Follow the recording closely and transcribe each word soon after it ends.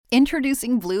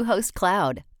Introducing Bluehost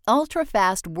Cloud,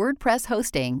 ultra-fast WordPress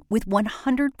hosting with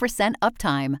 100%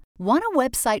 uptime. Want a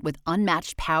website with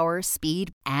unmatched power,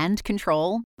 speed, and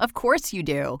control? Of course you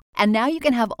do. And now you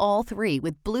can have all three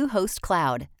with Bluehost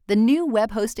Cloud, the new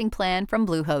web hosting plan from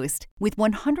Bluehost. With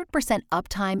 100%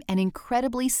 uptime and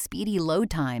incredibly speedy load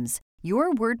times,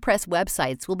 your WordPress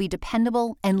websites will be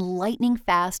dependable and lightning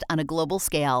fast on a global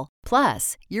scale.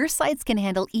 Plus, your sites can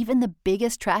handle even the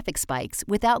biggest traffic spikes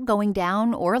without going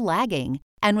down or lagging.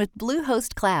 And with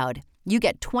Bluehost Cloud, you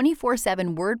get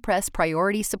 24/7 WordPress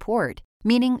priority support,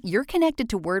 meaning you're connected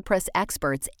to WordPress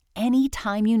experts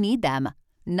anytime you need them.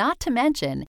 Not to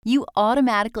mention, you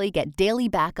automatically get daily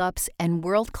backups and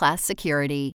world-class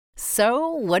security. So,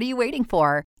 what are you waiting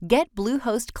for? Get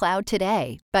Bluehost Cloud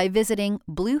today by visiting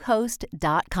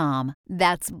Bluehost.com.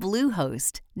 That's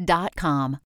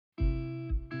Bluehost.com.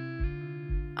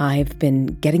 I've been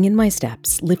getting in my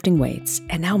steps, lifting weights,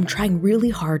 and now I'm trying really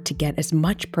hard to get as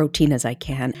much protein as I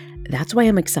can. That's why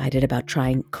I'm excited about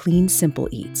trying Clean Simple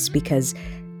Eats, because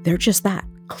they're just that,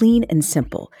 clean and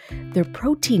simple. Their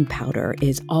protein powder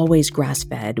is always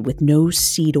grass-fed with no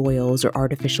seed oils or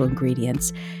artificial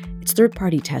ingredients. It's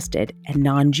third-party tested and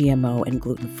non-GMO and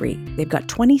gluten-free. They've got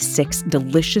 26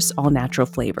 delicious all-natural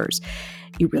flavors.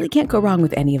 You really can't go wrong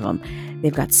with any of them.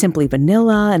 They've got Simply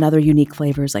Vanilla and other unique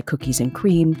flavors like cookies and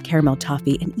cream, caramel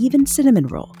toffee, and even cinnamon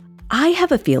roll. I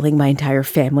have a feeling my entire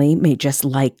family may just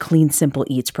like Clean Simple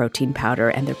Eats protein powder,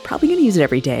 and they're probably going to use it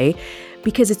every day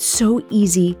because it's so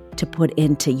easy to put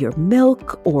into your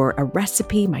milk or a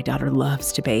recipe my daughter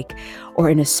loves to bake, or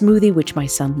in a smoothie which my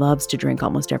son loves to drink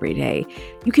almost every day.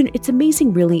 It's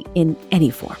amazing really in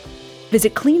any form.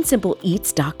 Visit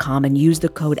cleansimpleeats.com and use the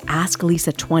code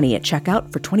AskLisa20 at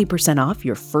checkout for 20% off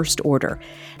your first order.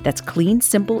 That's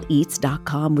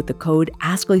cleansimpleeats.com with the code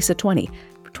AskLisa20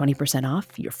 for 20% off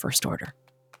your first order.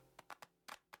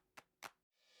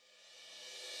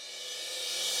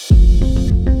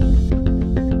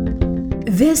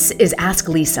 This is Ask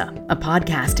Lisa, a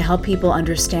podcast to help people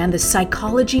understand the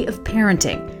psychology of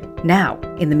parenting, now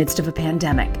in the midst of a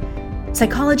pandemic.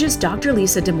 Psychologist Dr.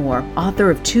 Lisa Damour,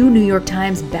 author of 2 New York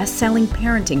Times best-selling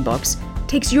parenting books,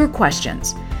 takes your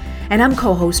questions. And I'm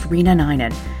co-host Rena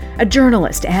Ninan, a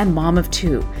journalist and mom of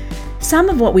 2. Some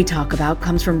of what we talk about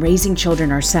comes from raising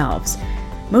children ourselves.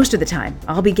 Most of the time,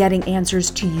 I'll be getting answers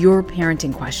to your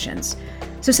parenting questions.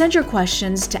 So send your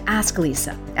questions to Ask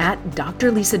Lisa at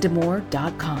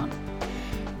drlisadamour.com.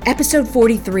 Episode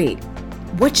 43,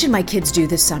 What Should My Kids Do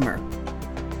This Summer?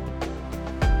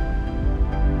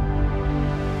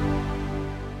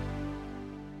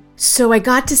 So I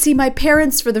got to see my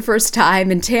parents for the first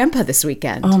time in Tampa this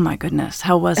weekend. Oh my goodness.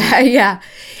 How was it? Yeah,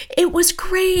 it was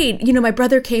great. You know, my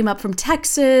brother came up from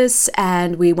Texas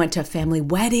and we went to a family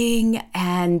wedding,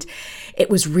 and it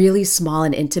was really small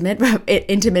and intimate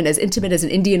as an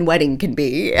Indian wedding can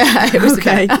be. It was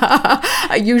okay.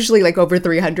 Usually like over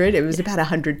 300. It was about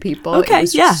 100 people. Okay, it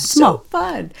was yeah, so small.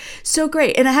 fun. So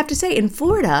great. And I have to say, in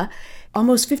Florida,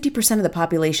 almost 50% of the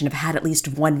population have had at least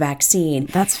one vaccine.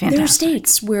 That's fantastic. There are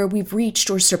states where we've reached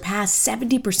or surpassed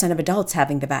 70% of adults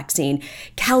having the vaccine.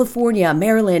 California,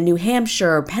 Maryland, New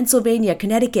Hampshire, Pennsylvania,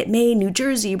 Connecticut, Maine, New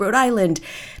Jersey, Rhode Island,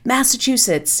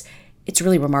 Massachusetts. It's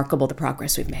really remarkable the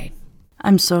progress we've made.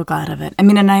 I'm so glad of it. I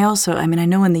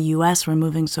know in the U.S. we're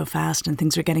moving so fast and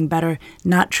things are getting better.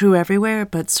 Not true everywhere,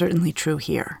 but certainly true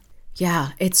here. Yeah,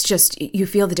 it's just, you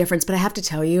feel the difference. But I have to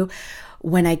tell you,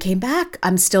 when I came back,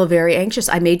 I'm still very anxious.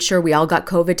 I made sure we all got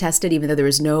COVID tested, even though there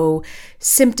was no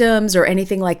symptoms or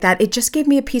anything like that. It just gave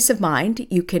me a peace of mind.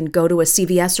 You can go to a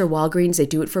CVS or Walgreens. They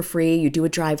do it for free. You do a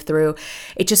drive-through.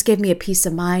 It just gave me a peace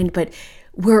of mind. But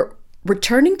we're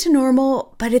returning to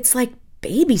normal, but it's like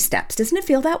baby steps. Doesn't it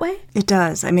feel that way? It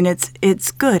does. I mean,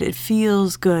 it's good. It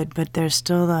feels good, but there's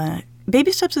still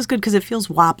baby steps is good because it feels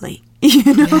wobbly. You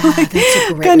know, yeah, that's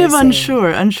a great kind of way to say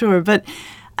it. unsure. But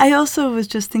I also was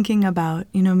just thinking about,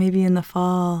 maybe in the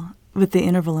fall, with the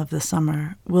interval of the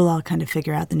summer, we'll all kind of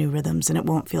figure out the new rhythms and it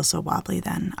won't feel so wobbly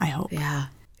then, I hope.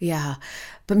 Yeah.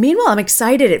 But meanwhile, I'm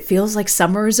excited. It feels like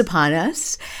summer is upon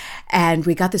us. And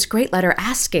we got this great letter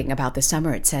asking about the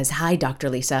summer. It says, "Hi, Dr.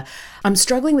 Lisa. I'm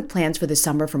struggling with plans for the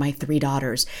summer for my 3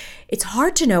 daughters. It's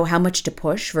hard to know how much to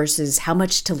push versus how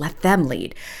much to let them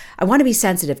lead. I want to be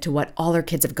sensitive to what all our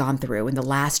kids have gone through in the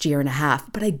last year and a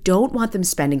half, but I don't want them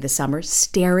spending the summer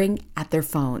staring at their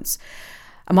phones.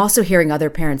 I'm also hearing other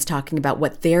parents talking about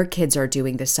what their kids are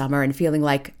doing this summer and feeling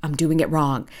like I'm doing it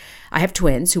wrong. I have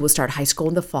twins who will start high school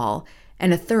in the fall,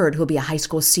 and a third who'll be a high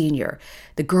school senior.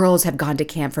 The girls have gone to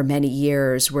camp for many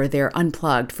years where they're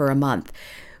unplugged for a month.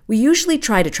 We usually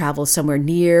try to travel somewhere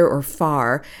near or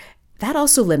far. That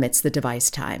also limits the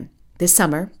device time. This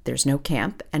summer, there's no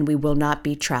camp, and we will not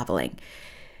be traveling.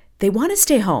 They want to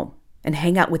stay home and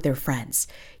hang out with their friends.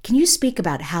 Can you speak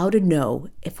about how to know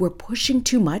if we're pushing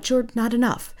too much or not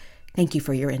enough? Thank you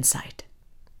for your insight.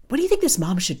 What do you think this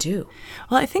mom should do?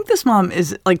 Well, I think this mom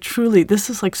is truly,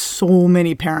 this is so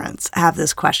many parents have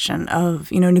this question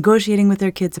of, negotiating with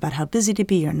their kids about how busy to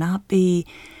be or not be.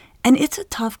 And it's a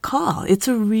tough call. It's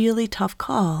a really tough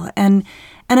call. And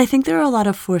I think there are a lot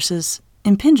of forces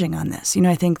impinging on this.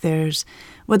 I think there's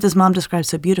what this mom describes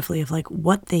so beautifully of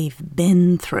what they've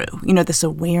been through, this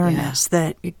awareness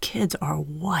that your kids are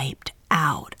wiped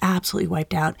out, absolutely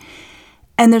wiped out.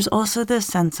 And there's also this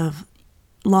sense of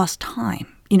lost time.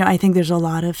 I think there's a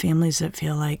lot of families that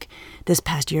feel like this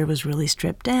past year was really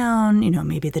stripped down.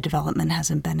 Maybe the development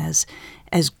hasn't been as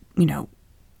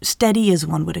steady as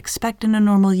one would expect in a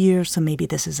normal year. So maybe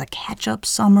this is a catch-up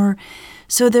summer.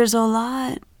 So there's a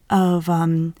lot of,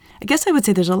 I guess I would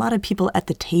say there's a lot of people at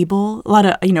the table, a lot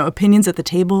of, opinions at the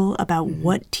table about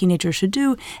what teenagers should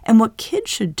do and what kids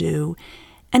should do.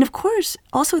 And of course,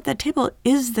 also at that table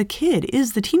is the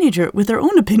teenager with their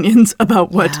own opinions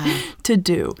about what to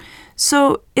do.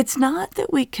 So it's not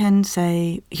that we can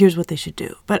say, here's what they should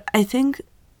do. But I think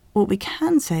what we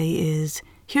can say is,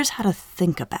 here's how to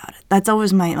think about it. That's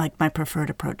always my preferred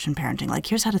approach in parenting.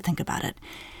 Here's how to think about it.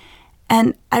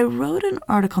 And I wrote an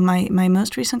article, my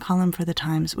most recent column for The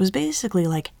Times was basically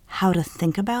how to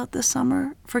think about the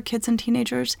summer for kids and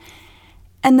teenagers.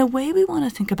 And the way we want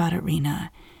to think about it, Rena,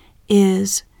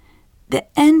 is the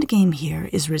end game here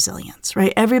is resilience,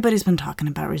 right? Everybody's been talking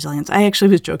about resilience. I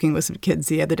actually was joking with some kids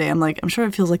the other day. I'm I'm sure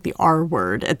it feels like the R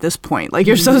word at this point.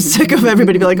 You're so sick of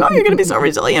everybody be oh, you're going to be so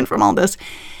resilient from all this.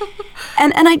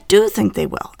 And I do think they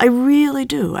will. I really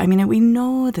do. We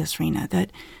know this, Rena,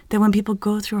 that when people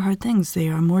go through hard things, they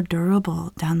are more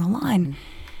durable down the line.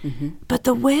 Mm-hmm. But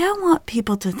the way I want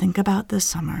people to think about this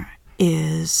summer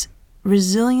is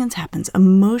resilience happens,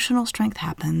 emotional strength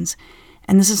happens,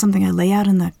 and this is something I lay out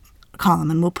in the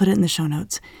column, and we'll put it in the show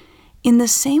notes, in the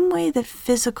same way that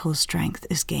physical strength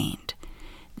is gained.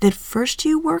 That first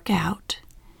you work out,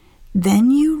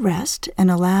 then you rest and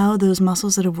allow those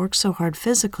muscles that have worked so hard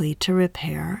physically to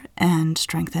repair and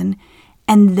strengthen,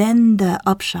 and then the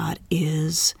upshot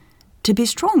is to be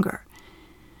stronger.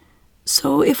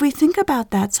 So if we think about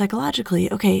that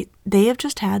psychologically, okay, they have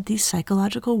just had the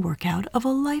psychological workout of a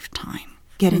lifetime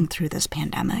getting through this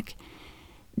pandemic.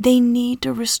 They need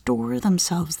to restore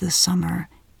themselves this summer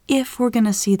if we're going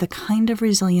to see the kind of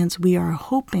resilience we are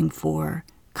hoping for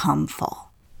come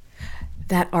fall.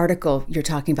 That article you're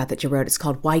talking about that you wrote, it's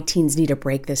called Why Teens Need a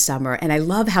Break This Summer. And I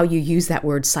love how you use that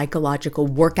word psychological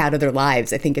workout of their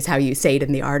lives, I think is how you say it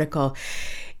in the article.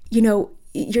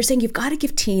 You're saying you've got to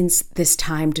give teens this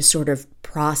time to sort of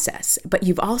process, but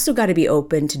you've also got to be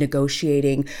open to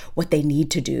negotiating what they need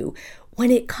to do.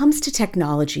 When it comes to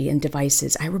technology and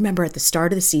devices, I remember at the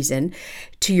start of the season,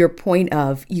 to your point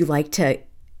of you like to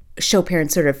show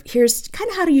parents sort of, here's kind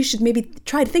of how you should maybe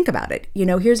try to think about it.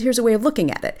 Here's a way of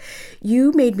looking at it.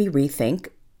 You made me rethink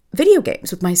video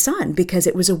games with my son because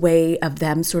it was a way of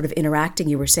them sort of interacting.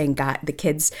 You were saying the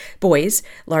kids, boys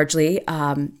largely,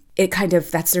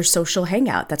 that's their social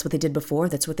hangout. That's what they did before.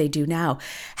 That's what they do now.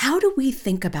 How do we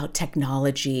think about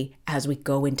technology as we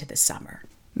go into the summer?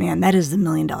 Man, that is the $1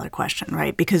 million question,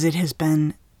 right? Because it has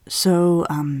been so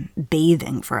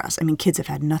bathing for us. Kids have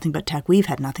had nothing but tech. We've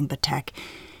had nothing but tech.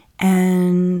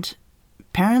 And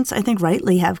parents, I think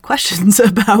rightly, have questions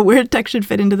about where tech should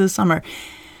fit into the summer.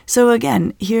 So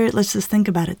again, here, let's just think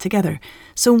about it together.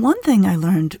 So one thing I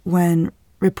learned when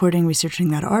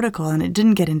researching that article, and it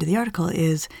didn't get into the article,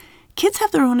 is kids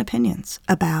have their own opinions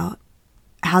about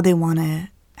how they want to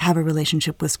have a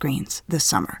relationship with screens this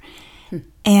summer.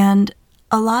 And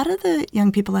a lot of the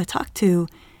young people I talked to,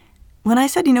 when I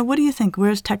said, what do you think?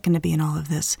 Where's tech going to be in all of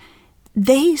this?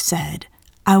 They said,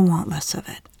 I want less of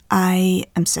it. I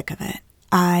am sick of it.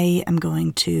 I am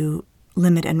going to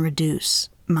limit and reduce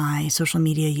my social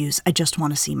media use. I just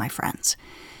want to see my friends.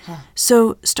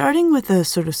 So starting with the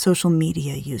sort of social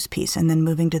media use piece and then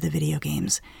moving to the video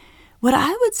games, what I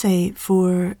would say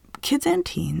for kids and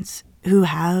teens who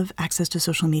have access to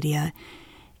social media,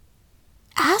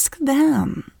 ask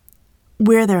them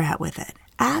where they're at with it.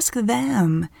 Ask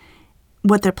them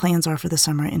what their plans are for the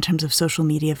summer in terms of social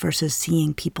media versus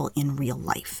seeing people in real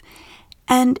life.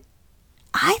 And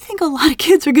I think a lot of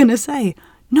kids are going to say,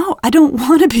 no, I don't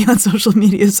want to be on social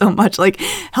media so much.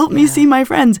 Help me see my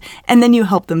friends. And then you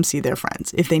help them see their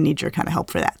friends if they need your kind of help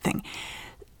for that thing.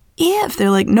 If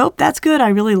they're nope, that's good. I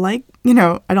really like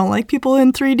I don't like people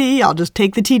in 3D. I'll just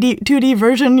take the 2D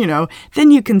version,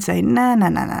 then you can say, nah,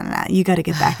 you got to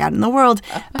get back out in the world.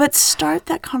 But start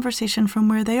that conversation from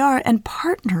where they are and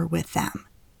partner with them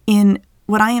in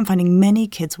what I am finding many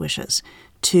kids' wishes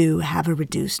to have a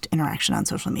reduced interaction on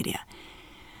social media.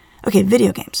 Okay,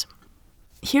 video games.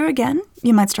 Here again,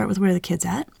 you might start with where the kid's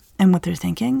at and what they're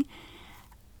thinking.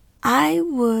 I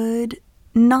would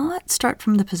not start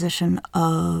from the position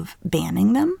of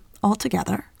banning them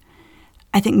altogether.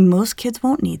 I think most kids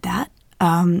won't need that.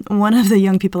 One of the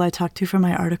young people I talked to from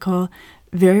my article,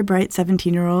 very bright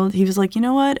 17-year-old, he was like, you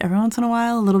know what? Every once in a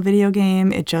while, a little video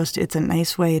game, it's a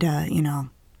nice way to,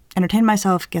 entertain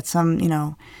myself, get some,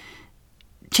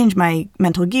 change my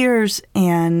mental gears.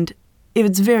 And it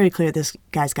was very clear this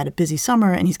guy's got a busy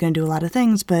summer and he's going to do a lot of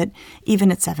things. But even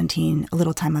at 17, a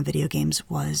little time on video games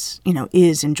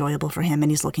is enjoyable for him, and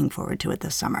he's looking forward to it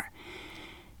this summer.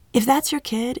 If that's your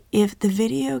kid, if the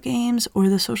video games or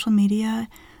the social media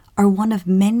are one of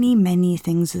many, many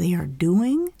things they are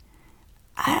doing,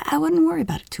 I wouldn't worry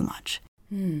about it too much.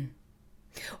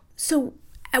 So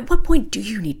at what point do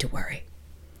you need to worry?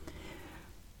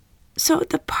 So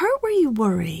the part where you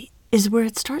worry is where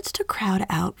it starts to crowd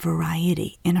out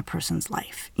variety in a person's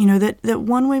life. That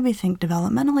one way we think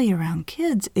developmentally around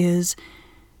kids is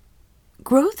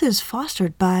growth is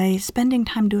fostered by spending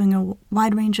time doing a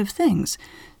wide range of things.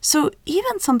 So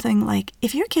even something like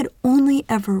if your kid only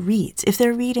ever reads, if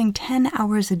they're reading 10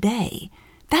 hours a day,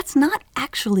 that's not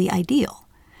actually ideal.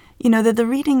 That the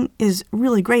reading is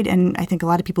really great, and I think a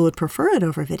lot of people would prefer it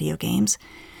over video games,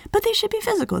 but they should be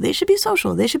physical, they should be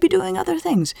social, they should be doing other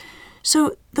things.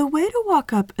 So the way to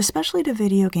walk up, especially to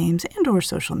video games and or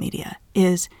social media,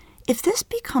 is if this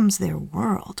becomes their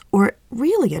world, or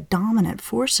really a dominant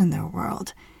force in their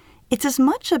world, it's as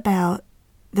much about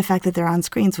the fact that they're on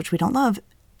screens, which we don't love,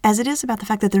 as it is about the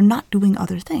fact that they're not doing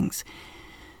other things.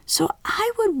 So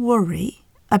I would worry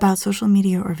about social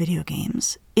media or video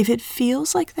games if it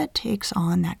feels like that takes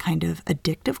on that kind of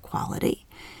addictive quality.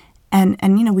 And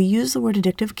we use the word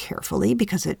addictive carefully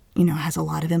because it, has a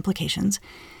lot of implications.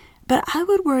 But I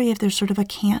would worry if there's sort of a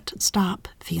can't stop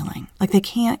feeling, like they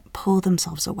can't pull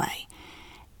themselves away.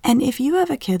 And if you have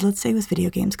a kid, let's say with video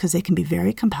games, because they can be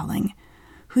very compelling,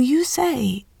 who you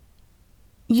say,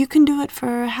 you can do it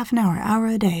for half an hour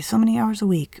a day, so many hours a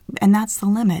week, and that's the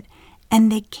limit, and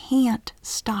they can't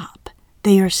stop.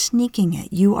 They are sneaking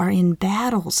it. You are in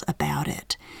battles about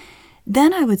it.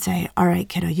 Then I would say, all right,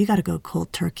 kiddo, you got to go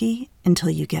cold turkey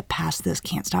until you get past this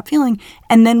can't stop feeling,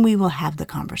 and then we will have the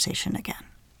conversation again.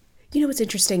 What's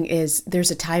interesting is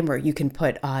there's a timer you can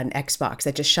put on Xbox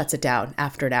that just shuts it down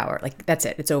after an hour. Like, that's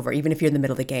it. It's over, even if you're in the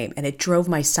middle of the game. And it drove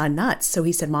my son nuts. So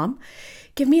he said, Mom,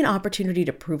 give me an opportunity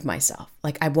to prove myself.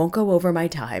 Like, I won't go over my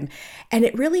time. And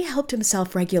it really helped him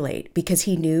self-regulate because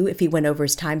he knew if he went over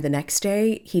his time the next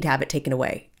day, he'd have it taken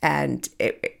away. And,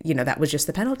 that was just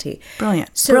the penalty.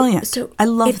 Brilliant. So I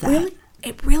love that.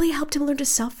 It really helped him learn to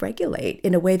self-regulate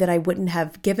in a way that I wouldn't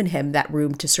have given him that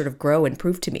room to sort of grow and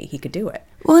prove to me he could do it.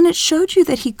 Well, and it showed you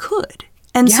that he could.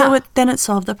 And so then it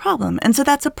solved the problem. And so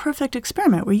that's a perfect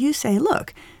experiment where you say,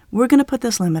 look, we're going to put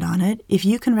this limit on it. If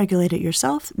you can regulate it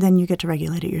yourself, then you get to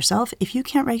regulate it yourself. If you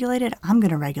can't regulate it, I'm going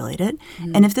to regulate it.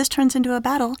 And if this turns into a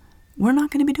battle, we're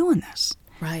not going to be doing this.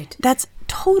 Right. That's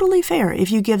totally fair if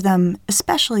you give them,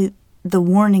 especially the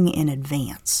warning in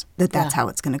advance, that that's how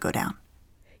it's going to go down.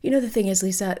 The thing is,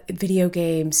 Lisa, video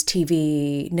games,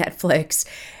 TV, Netflix,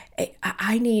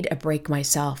 I need a break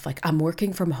myself. Like, I'm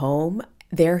working from home.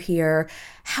 They're here.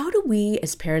 How do we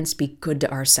as parents be good to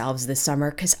ourselves this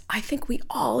summer? Because I think we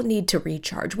all need to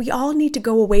recharge. We all need to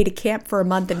go away to camp for a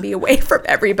month and be away from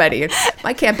everybody. And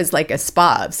my camp is like a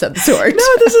spa of some sort.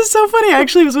 No, this is so funny. I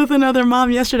actually was with another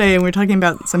mom yesterday, and we were talking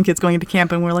about some kids going to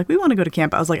camp, and we're like, we want to go to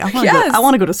camp. I was like, I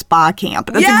want to go to spa camp.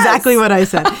 That's exactly what I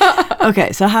said.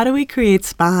 Okay, so how do we create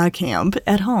spa camp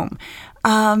at home?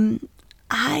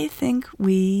 I think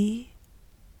we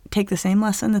take the same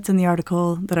lesson that's in the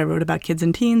article that I wrote about kids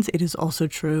and teens. It is also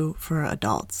true for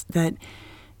adults that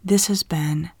this has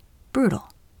been brutal.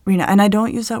 And I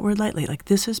don't use that word lightly. Like,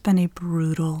 this has been a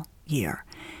brutal year.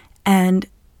 And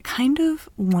kind of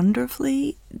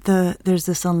wonderfully, there's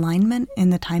this alignment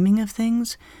in the timing of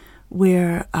things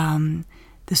where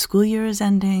the school year is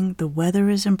ending, the weather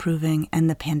is improving, and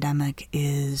the pandemic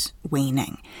is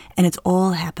waning. And it's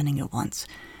all happening at once.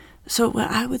 So what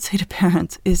I would say to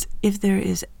parents is if there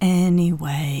is any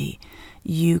way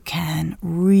you can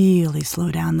really slow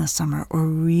down this summer or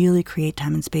really create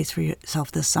time and space for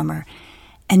yourself this summer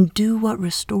and do what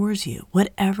restores you,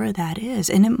 whatever that is.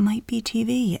 And it might be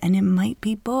TV, and it might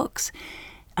be books.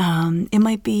 It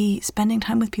might be spending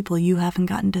time with people you haven't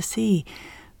gotten to see.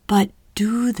 But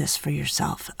do this for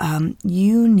yourself.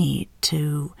 You need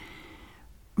to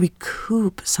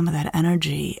recoup some of that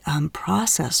energy,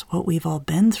 process what we've all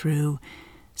been through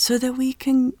so that we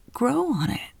can grow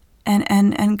on it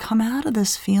and come out of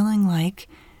this feeling like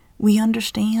we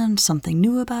understand something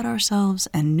new about ourselves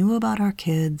and new about our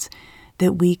kids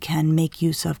that we can make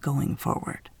use of going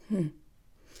forward.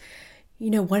 You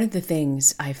know, one of the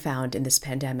things I found in this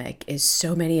pandemic is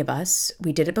so many of us,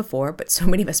 we did it before, but so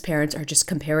many of us parents are just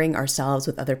comparing ourselves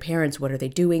with other parents. What are they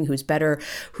doing? Who's better?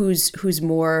 Who's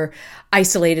more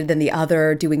isolated than the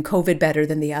other? Doing COVID better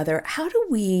than the other? How do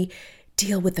we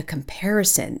deal with the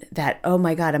comparison that, oh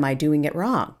my God, am I doing it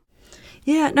wrong?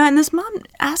 Yeah, no, and this mom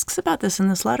asks about this in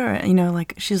this letter. You know,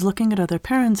 like she's looking at other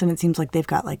parents and it seems like they've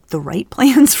got like the right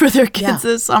plans for their kids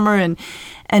this summer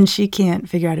and she can't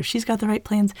figure out if she's got the right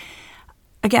plans.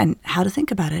 Again, how to think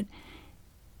about it.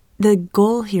 The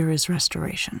goal here is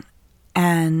restoration.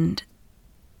 And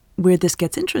where this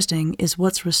gets interesting is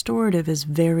what's restorative is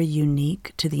very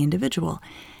unique to the individual.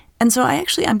 And so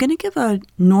I'm going to give a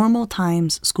normal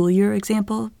times school year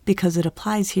example because it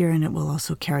applies here and it will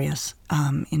also carry us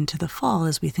into the fall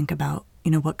as we think about,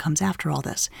 you know, what comes after all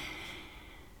this.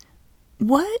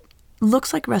 What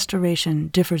looks like restoration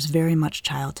differs very much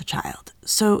child to child.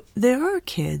 So there are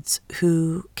kids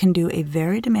who can do a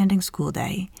very demanding school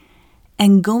day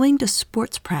and going to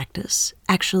sports practice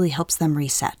actually helps them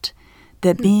reset.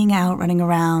 That being out, running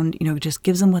around, you know, just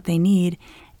gives them what they need.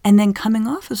 And then coming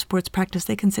off of sports practice,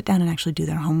 they can sit down and actually do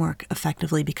their homework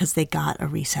effectively because they got a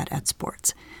reset at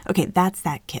sports. Okay, that's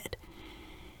that kid.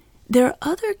 There are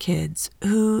other kids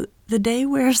who the day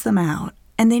wears them out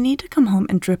and they need to come home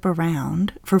and drip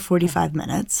around for 45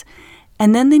 minutes.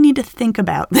 And then they need to think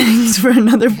about things for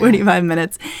another 45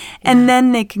 minutes. And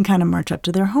then they can kind of march up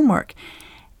to their homework.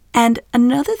 And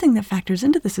another thing that factors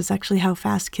into this is actually how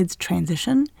fast kids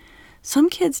transition. Some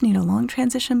kids need a long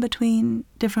transition between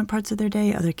different parts of their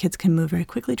day. Other kids can move very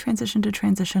quickly transition to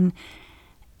transition.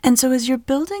 And so as you're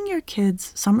building your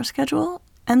kids' summer schedule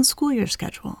and school year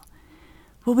schedule,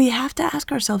 what we have to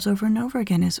ask ourselves over and over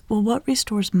again is, well, what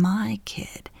restores my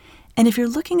kid? And if you're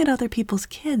looking at other people's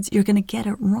kids, you're going to get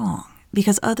it wrong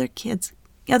because other kids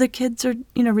are,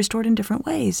 you know, restored in different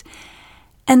ways.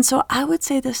 And so I would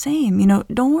say the same, you know,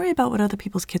 don't worry about what other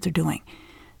people's kids are doing.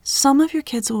 Some of your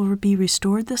kids will be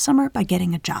restored this summer by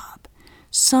getting a job.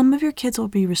 Some of your kids will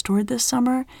be restored this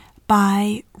summer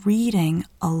by reading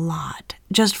a lot,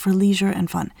 just for leisure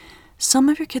and fun. Some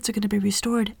of your kids are going to be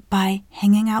restored by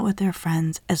hanging out with their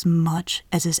friends as much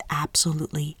as is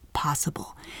absolutely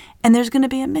possible. And there's going to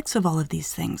be a mix of all of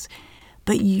these things.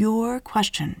 But your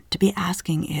question to be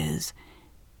asking is,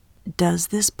 does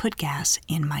this put gas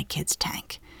in my kid's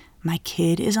tank? My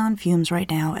kid is on fumes right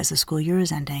now as the school year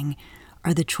is ending.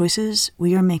 Are the choices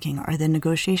we are making, are the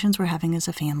negotiations we're having as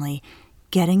a family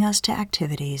getting us to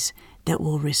activities that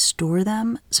will restore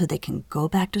them so they can go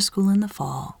back to school in the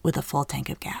fall with a full tank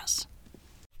of gas?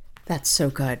 That's so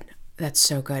good. That's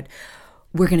so good.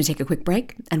 We're going to take a quick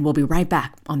break and we'll be right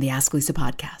back on the Ask Lisa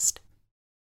podcast.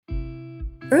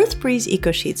 Earth Breeze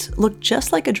Eco Sheets look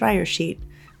just like a dryer sheet,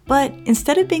 but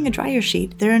instead of being a dryer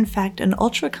sheet, they're in fact an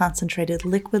ultra-concentrated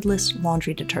liquidless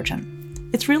laundry detergent.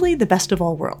 It's really the best of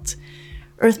all worlds.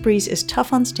 Earth Breeze is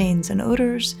tough on stains and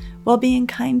odors while being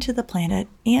kind to the planet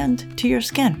and to your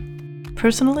skin.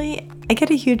 Personally, I get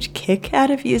a huge kick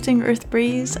out of using Earth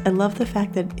Breeze. I love the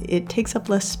fact that it takes up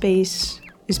less space,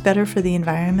 is better for the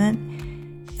environment,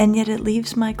 and yet it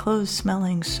leaves my clothes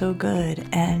smelling so good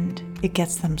and it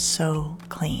gets them so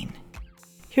clean.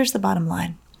 Here's the bottom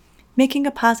line. Making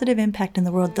a positive impact in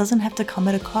the world doesn't have to come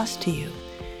at a cost to you.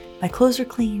 My clothes are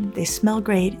clean, they smell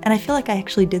great, and I feel like I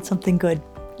actually did something good,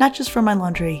 not just for my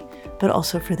laundry, but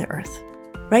also for the earth.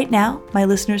 Right now, my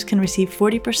listeners can receive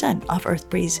 40% off Earth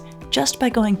Breeze just by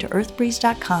going to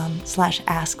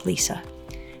earthbreeze.com/asklisa.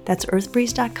 That's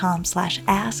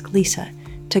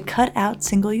earthbreeze.com/asklisa to cut out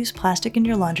single-use plastic in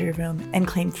your laundry room and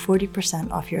claim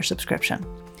 40% off your subscription.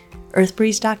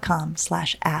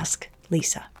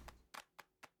 earthbreeze.com/asklisa.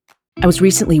 I was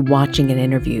recently watching an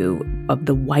interview of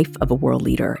the wife of a world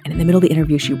leader, and in the middle of the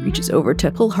interview, she reaches over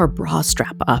to pull her bra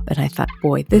strap up, and I thought,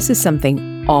 boy, this is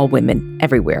something all women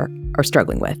everywhere are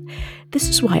struggling with. This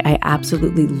is why I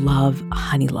absolutely love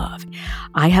Honeylove.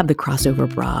 I have the crossover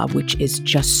bra, which is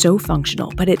just so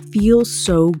functional, but it feels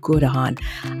so good on.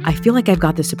 I feel like I've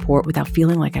got the support without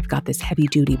feeling like I've got this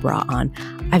heavy-duty bra on.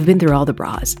 I've been through all the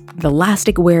bras. The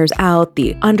elastic wears out,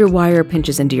 the underwire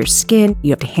pinches into your skin,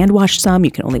 you have to hand wash some,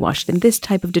 you can only wash it in this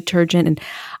type of detergent, and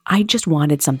I just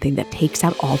wanted something that takes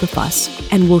out all the fuss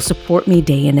and will support me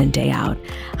day in and day out.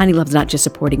 Honeylove's not just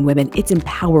supporting women, it's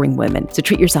empowering women. So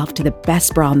treat yourself to the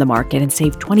best bra on the market Target and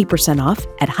save 20% off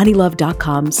at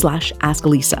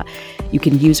honeylove.com/askalisa. You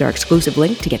can use our exclusive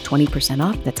link to get 20%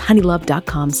 off. That's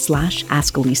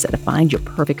honeylove.com/askalisa to find your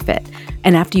perfect fit.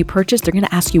 And after you purchase, they're going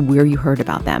to ask you where you heard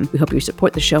about them. We hope you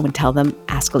support the show and tell them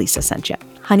Ask Alisa sent you.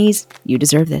 Honeys, you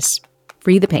deserve this.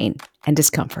 Free the pain and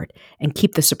discomfort and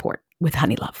keep the support with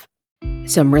Honeylove.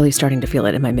 So I'm really starting to feel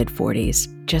it in my mid-40s,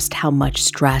 just how much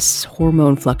stress,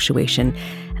 hormone fluctuation,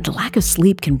 and a lack of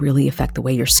sleep can really affect the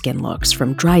way your skin looks,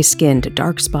 from dry skin to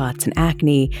dark spots and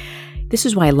acne. This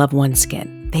is why I love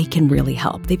OneSkin. They can really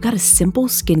help. They've got a simple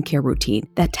skincare routine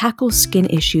that tackles skin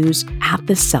issues at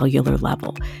the cellular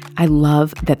level. I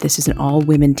love that this is an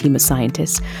all-women team of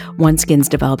scientists. OneSkin's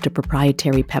developed a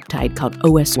proprietary peptide called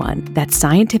OS1 that's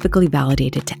scientifically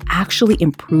validated to actually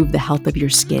improve the health of your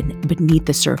skin beneath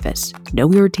the surface. No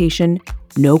irritation,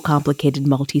 no complicated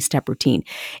multi-step routine.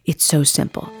 It's so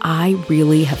simple. I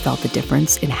really have felt the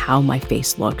difference in how my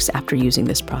face looks after using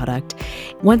this product.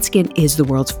 OneSkin is the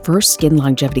world's first skin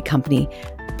longevity company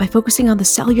by focusing on the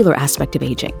cellular aspect of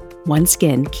aging.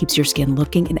 OneSkin keeps your skin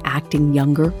looking and acting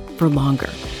younger for longer.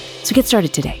 So get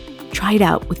started today. Try it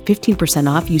out with 15%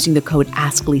 off using the code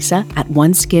AskLisa at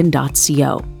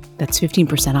oneskin.co. That's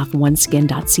 15% off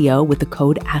oneskin.co with the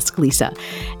code AskLisa.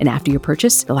 And after your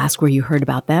purchase, they'll ask where you heard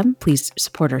about them. Please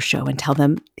support our show and tell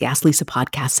them the Ask Lisa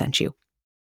podcast sent you.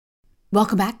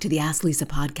 Welcome back to the Ask Lisa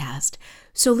podcast.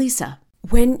 So Lisa,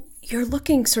 when you're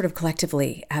looking sort of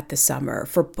collectively at the summer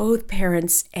for both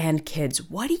parents and kids,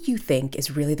 what do you think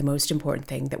is really the most important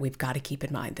thing that we've got to keep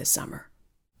in mind this summer?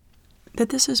 That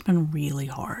this has been really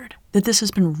hard.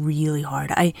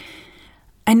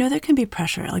 I know there can be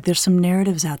pressure. Like, there's some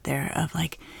narratives out there of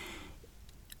like,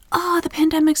 oh, the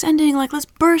pandemic's ending. Like, let's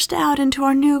burst out into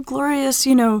our new glorious,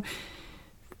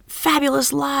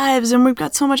 fabulous lives. And we've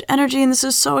got so much energy and this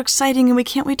is so exciting and we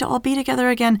can't wait to all be together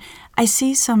again. I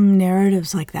see some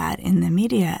narratives like that in the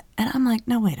media. And I'm like,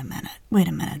 no, wait a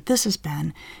minute. This has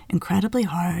been incredibly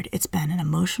hard. It's been an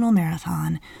emotional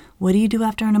marathon. What do you do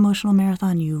after an emotional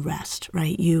marathon? You rest,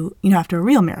 right? After a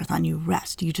real marathon, you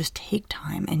rest. You just take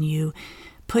time and you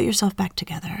put yourself back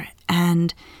together.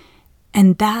 And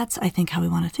that's, I think, how we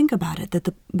want to think about it,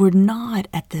 that we're not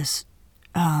at this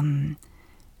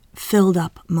filled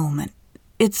up moment.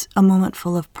 It's a moment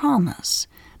full of promise,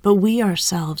 but we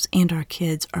ourselves and our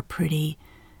kids are pretty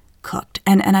cooked.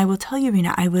 And I will tell you,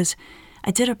 Rena, I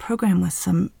did a program with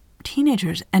some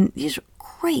teenagers, and these are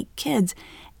great kids.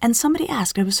 And somebody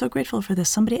asked, I was so grateful for this,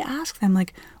 somebody asked them,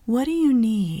 like, what do you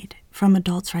need from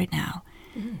adults right now?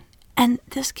 Mm. And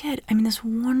this kid, this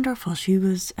wonderful, she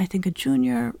was, I think, a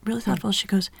junior, really thoughtful. She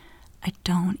goes, I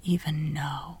don't even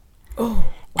know.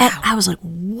 Oh, wow. And I was like,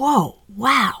 whoa,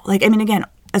 wow. Like, again,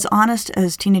 as honest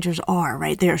as teenagers are,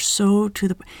 right? They are so to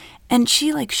the, and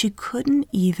she couldn't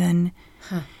even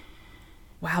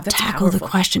wow, that's tackle powerful. the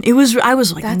question. I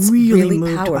was like that's really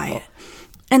moved powerful. by it.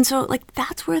 And so,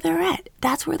 that's where they're at.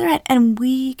 And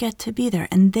we get to be there,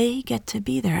 and they get to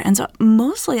be there. And so,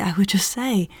 mostly, I would just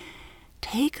say,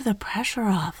 take the pressure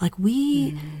off.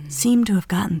 We seem to have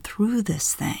gotten through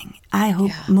this thing. I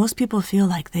hope most people feel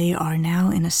like they are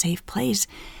now in a safe place.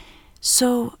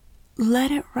 So, let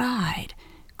it ride.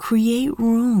 Create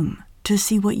room to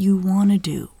see what you want to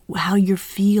do, how you're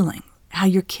feeling, how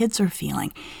your kids are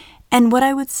feeling. And what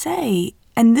I would say,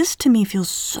 and this to me feels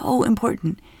so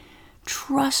important,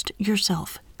 trust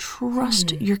yourself,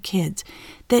 trust your kids,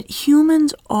 that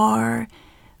humans are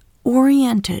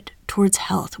oriented towards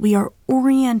health. We are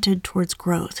oriented towards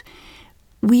growth.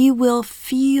 We will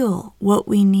feel what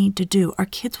we need to do. Our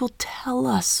kids will tell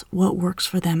us what works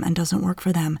for them and doesn't work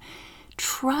for them.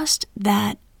 Trust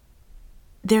that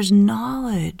there's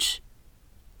knowledge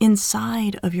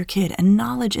inside of your kid and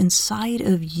knowledge inside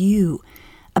of you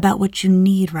about what you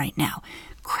need right now.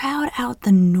 Crowd out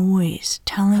the noise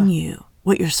telling you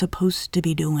what you're supposed to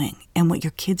be doing and what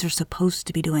your kids are supposed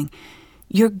to be doing.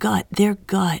 Your gut, their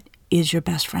gut, is your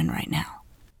best friend right now.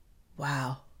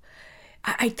 Wow.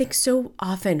 I think so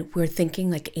often we're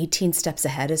thinking 18 steps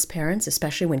ahead as parents,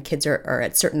 especially when kids are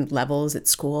at certain levels at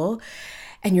school.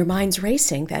 And your mind's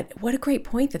racing that, what a great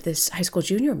point that this high school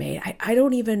junior made. I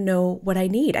don't even know what I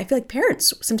need. I feel like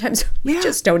parents, sometimes we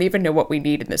just don't even know what we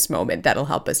need in this moment that'll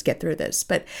help us get through this.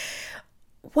 But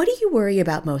what do you worry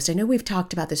about most? I know we've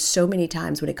talked about this so many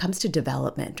times when it comes to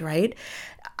development, right?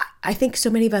 I think so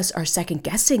many of us are second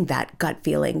guessing that gut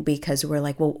feeling because we're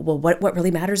like, well, what really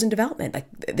matters in development?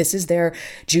 This is their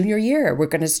junior year. We're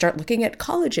going to start looking at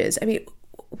colleges.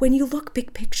 When you look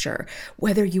big picture,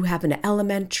 whether you have an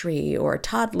elementary or a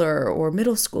toddler or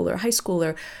middle school or high school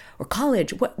or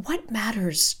college, what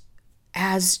matters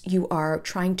as you are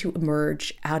trying to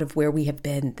emerge out of where we have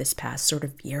been this past sort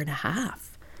of year and a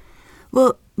half?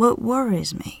 Well, what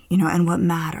worries me, and what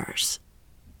matters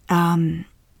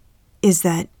is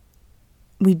that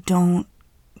we don't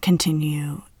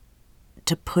continue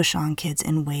to push on kids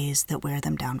in ways that wear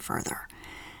them down further.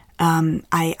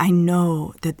 I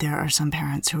know that there are some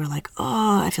parents who are like,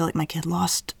 oh, I feel like my kid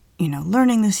lost,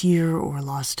 learning this year or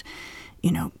lost,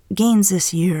 gains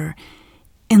this year.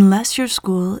 Unless your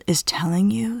school is telling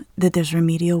you that there's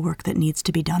remedial work that needs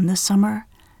to be done this summer,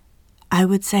 I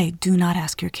would say do not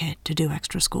ask your kid to do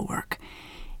extra schoolwork.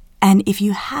 And if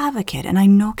you have a kid, and I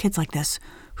know kids like this,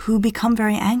 who become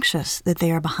very anxious that they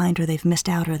are behind or they've missed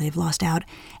out or they've lost out,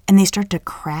 and they start to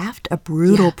craft a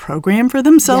brutal program for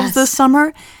themselves this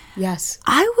summer, yes,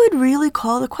 I would really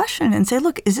call the question and say,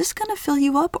 look, is this going to fill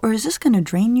you up or is this going to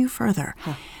drain you further?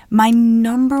 My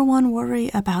number one worry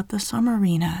about the summer,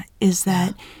 Rena, is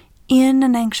that in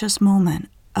an anxious moment,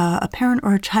 a parent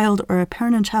or a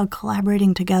parent and child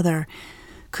collaborating together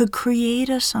could create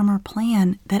a summer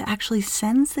plan that actually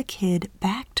sends the kid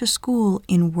back to school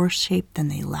in worse shape than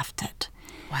they left it.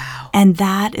 Wow. And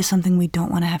that is something we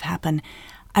don't want to have happen.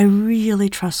 I really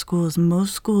trust schools.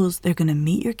 Most schools, they're going to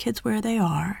meet your kids where they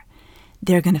are.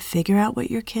 They're going to figure out what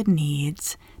your kid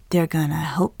needs. They're going to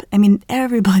help. I mean,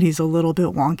 everybody's a little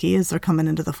bit wonky as they're coming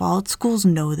into the fall. Schools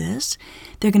know this.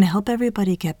 They're going to help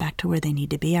everybody get back to where they need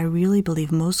to be. I really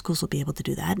believe most schools will be able to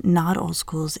do that. Not all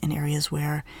schools in areas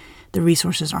where the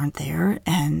resources aren't there,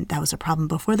 and that was a problem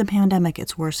before the pandemic.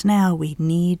 It's worse now. We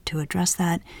need to address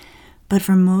that. But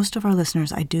for most of our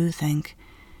listeners, I do think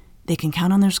they can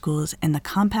count on their schools, and the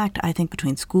compact, I think,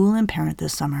 between school and parent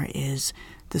this summer is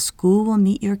the school will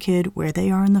meet your kid where they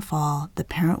are in the fall. The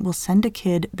parent will send a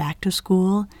kid back to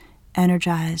school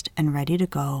energized and ready to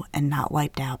go and not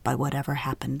wiped out by whatever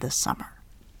happened this summer.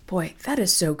 Boy, that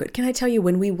is so good. Can I tell you,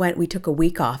 when we went, we took a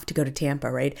week off to go to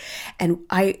Tampa, right? And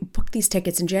I booked these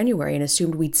tickets in January and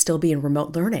assumed we'd still be in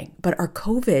remote learning. But our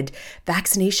COVID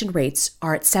vaccination rates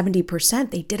are at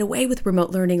 70%. They did away with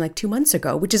remote learning like 2 months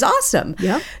ago, which is awesome.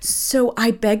 Yeah. So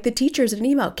I begged the teachers in an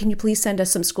email, can you please send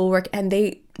us some schoolwork? And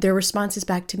their responses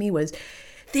back to me was,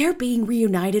 they're being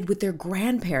reunited with their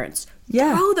grandparents.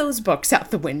 Yeah. Throw those books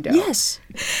out the window. Yes.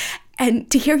 And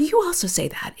to hear you also say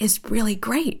that is really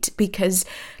great, because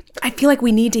I feel like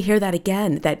we need to hear that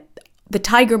again, that the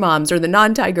tiger moms or the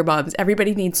non-tiger moms,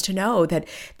 everybody needs to know that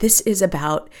this is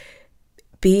about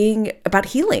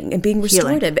healing and being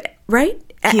restorative, right?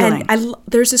 Healing. And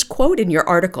there's this quote in your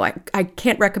article. I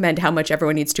can't recommend how much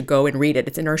everyone needs to go and read it.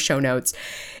 It's in our show notes.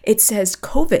 It says,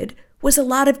 COVID was a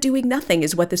lot of doing nothing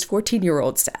is what this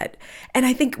 14-year-old said. And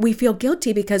I think we feel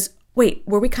guilty because, wait,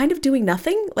 were we kind of doing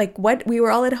nothing? Like what? We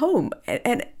were all at home.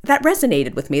 And that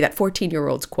resonated with me, that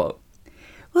 14-year-old's quote.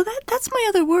 Well, that's my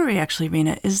other worry, actually,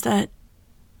 Rena, is that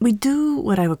we do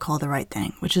what I would call the right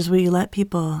thing, which is we let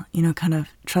people, kind of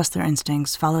trust their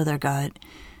instincts, follow their gut,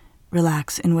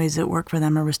 relax in ways that work for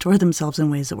them, or restore themselves in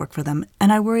ways that work for them.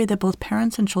 And I worry that both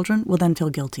parents and children will then feel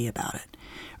guilty about it,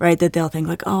 right? That they'll think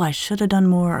like, oh, I should have done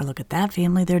more, or look at that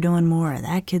family, they're doing more, or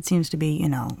that kid seems to be,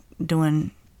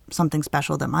 doing something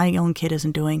special that my own kid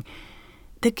isn't doing.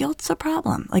 The guilt's a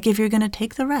problem. Like if you're going to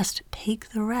take the rest,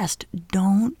 take the rest.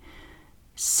 Don't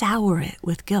sour it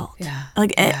with guilt. Yeah.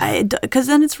 Because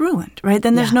then it's ruined, right?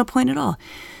 Then there's no point at all.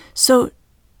 So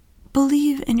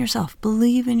believe in yourself.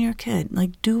 Believe in your kid.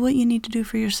 Like, do what you need to do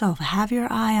for yourself. Have your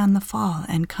eye on the fall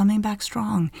and coming back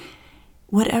strong.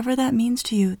 Whatever that means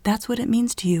to you, that's what it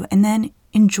means to you. And then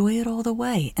enjoy it all the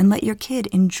way and let your kid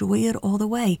enjoy it all the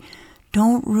way.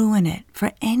 Don't ruin it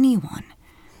for anyone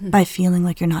by feeling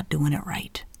like you're not doing it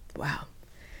right. Wow.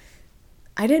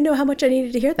 I didn't know how much I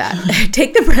needed to hear that.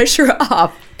 Take the pressure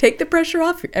off. Take the pressure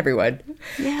off, everyone.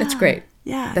 Yeah. That's great.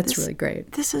 Yeah. That's really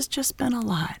great. This has just been a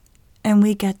lot. And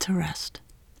we get to rest.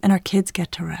 And our kids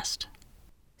get to rest.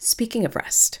 Speaking of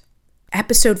rest,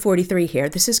 episode 43 here.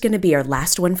 This is going to be our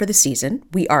last one for the season.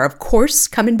 We are, of course,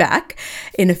 coming back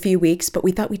in a few weeks, but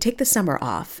we thought we'd take the summer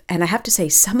off. And I have to say,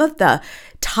 some of the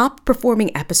top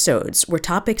performing episodes were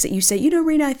topics that you say,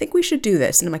 Rena, I think we should do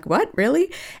this. And I'm like, what?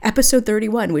 Really? Episode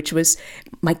 31, which was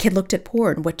my kid looked at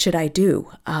porn. What should I do?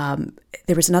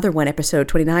 There was another one, episode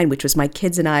 29, which was my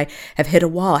kids and I have hit a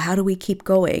wall. How do we keep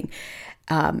going?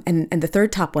 And the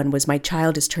third top one was my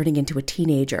child is turning into a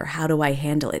teenager. How do I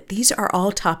handle it? These are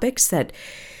all topics that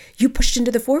you pushed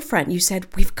into the forefront. You said,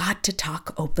 we've got to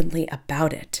talk openly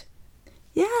about it.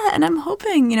 Yeah, and I'm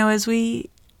hoping, as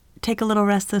we take a little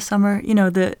rest this summer,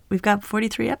 that we've got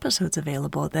 43 episodes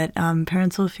available that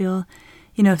parents will feel,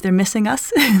 if they're missing us,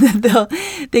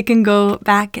 that they can go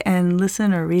back and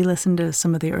listen or re-listen to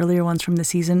some of the earlier ones from the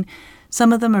season.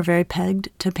 Some of them are very pegged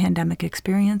to pandemic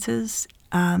experiences.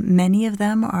 Many of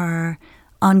them are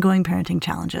ongoing parenting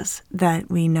challenges that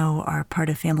we know are part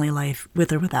of family life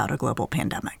with or without a global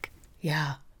pandemic.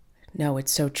 Yeah. No,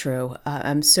 it's so true.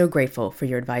 I'm so grateful for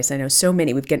your advice. I know so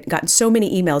many, we've gotten so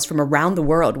many emails from around the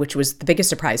world, which was the biggest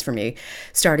surprise for me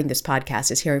starting this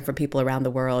podcast, is hearing from people around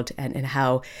the world and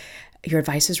how your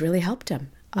advice has really helped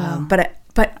them. Wow.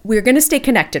 But we're going to stay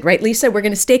connected, right, Lisa? We're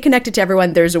going to stay connected to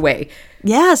everyone. There's a way.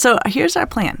 Yeah, so here's our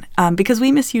plan, because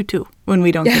we miss you too when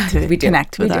we don't get to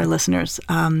connect with our listeners.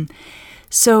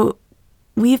 So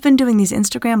we've been doing these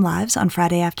Instagram Lives on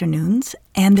Friday afternoons,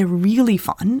 and they're really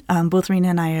fun. Both Rena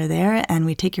and I are there, and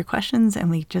we take your questions, and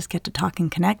we just get to talk and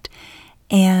connect.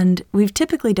 And we've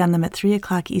typically done them at 3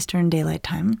 o'clock Eastern Daylight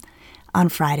Time on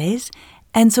Fridays.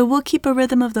 And so we'll keep a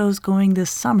rhythm of those going this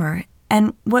summer.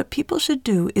 And what people should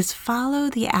do is follow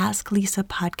the Ask Lisa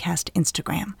podcast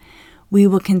Instagram. We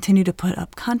will continue to put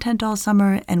up content all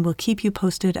summer, and we'll keep you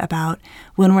posted about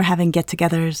when we're having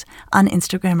get-togethers on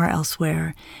Instagram or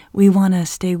elsewhere. We want to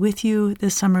stay with you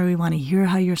this summer. We want to hear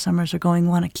how your summers are going. We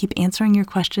want to keep answering your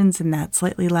questions in that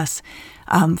slightly less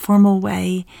formal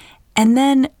way. And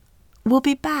then we'll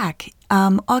be back.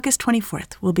 August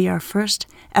 24th will be our first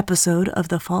episode of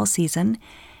the fall season.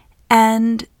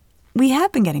 And we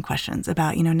have been getting questions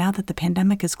about, now that the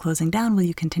pandemic is closing down, will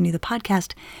you continue the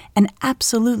podcast? And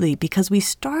absolutely, because we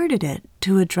started it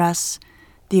to address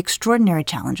the extraordinary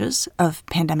challenges of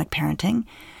pandemic parenting.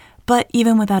 But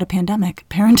even without a pandemic,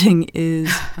 parenting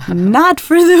is not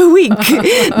for the weak,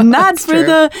 not for true.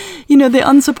 the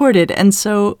unsupported. And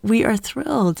so we are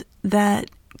thrilled that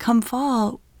come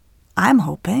fall, I'm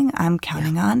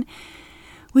counting on,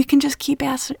 we can just keep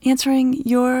answering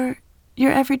your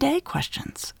everyday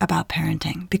questions about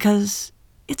parenting, because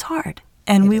it's hard,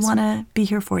 and we want to be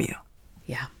here for you.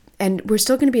 Yeah. And we're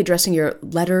still going to be addressing your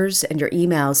letters and your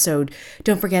emails, so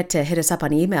don't forget to hit us up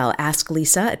on email,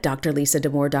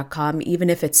 asklisa@drlisadamour.com, even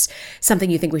if it's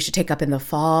something you think we should take up in the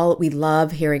fall. We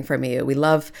love hearing from you. We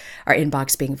love our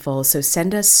inbox being full, so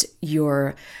send us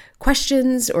your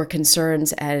questions or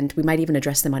concerns, and we might even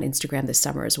address them on Instagram this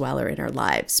summer as well, or in our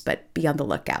lives, but be on the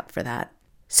lookout for that.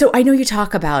 So I know you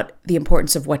talk about the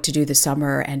importance of what to do this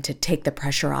summer and to take the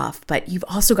pressure off, but you've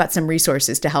also got some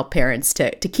resources to help parents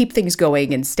to keep things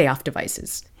going and stay off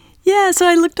devices. Yeah, so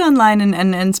I looked online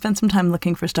and spent some time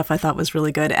looking for stuff I thought was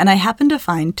really good. And I happened to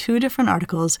find 2 different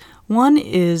articles. One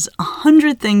is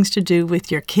 100 things to do with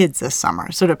your kids this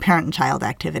summer, sort of parent and child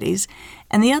activities.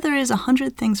 And the other is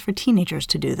 100 things for teenagers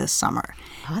to do this summer.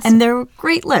 Awesome. And they're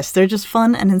great lists. They're just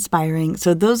fun and inspiring.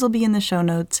 So those will be in the show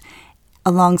notes,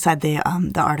 alongside the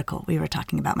article we were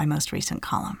talking about, my most recent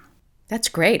column. That's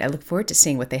great. I look forward to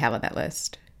seeing what they have on that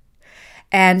list.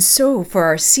 And so for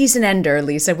our season ender,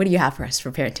 Lisa, what do you have for us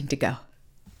for Parenting to Go?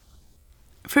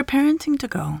 For Parenting to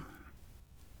Go,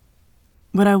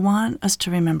 what I want us to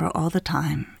remember all the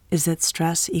time is that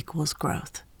stress equals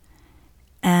growth.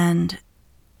 And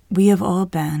we have all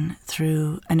been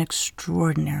through an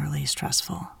extraordinarily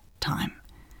stressful time.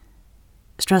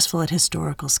 Stressful at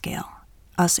historical scale.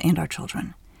 Us and our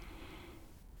children.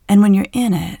 And when you're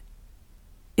in it,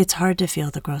 it's hard to feel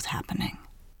the growth happening.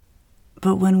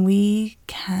 But when we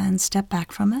can step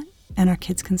back from it, and our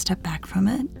kids can step back from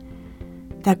it,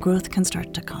 that growth can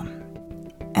start to come.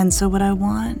 And so what I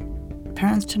want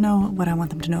parents to know, what I want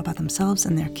them to know about themselves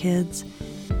and their kids,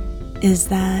 is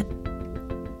that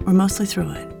we're mostly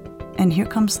through it. And here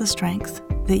comes the strength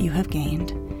that you have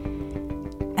gained.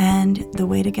 And the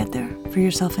way to get there for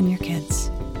yourself and your kids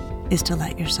is to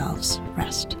let yourselves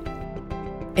rest.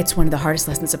 It's one of the hardest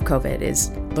lessons of COVID,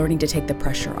 is learning to take the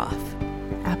pressure off.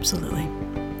 Absolutely.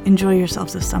 Enjoy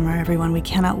yourselves this summer, everyone. We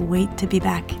cannot wait to be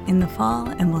back in the fall,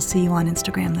 and we'll see you on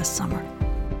Instagram this summer.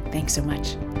 Thanks so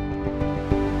much.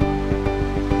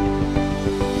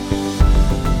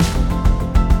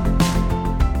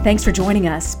 Thanks for joining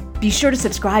us. Be sure to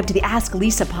subscribe to the Ask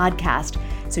Lisa podcast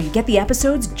so you get the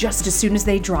episodes just as soon as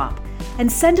they drop. And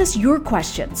send us your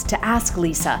questions to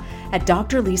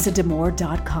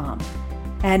asklisa@drlisadamour.com.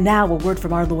 And now a word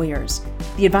from our lawyers.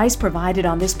 The advice provided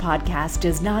on this podcast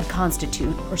does not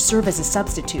constitute or serve as a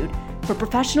substitute for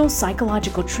professional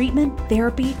psychological treatment,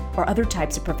 therapy, or other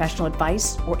types of professional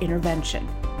advice or intervention.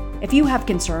 If you have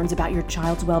concerns about your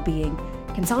child's well-being,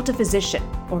 consult a physician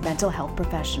or mental health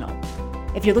professional.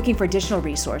 If you're looking for additional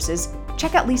resources,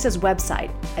 check out Lisa's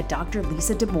website at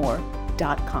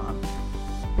drlisadamour.com.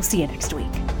 We'll see you next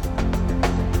week.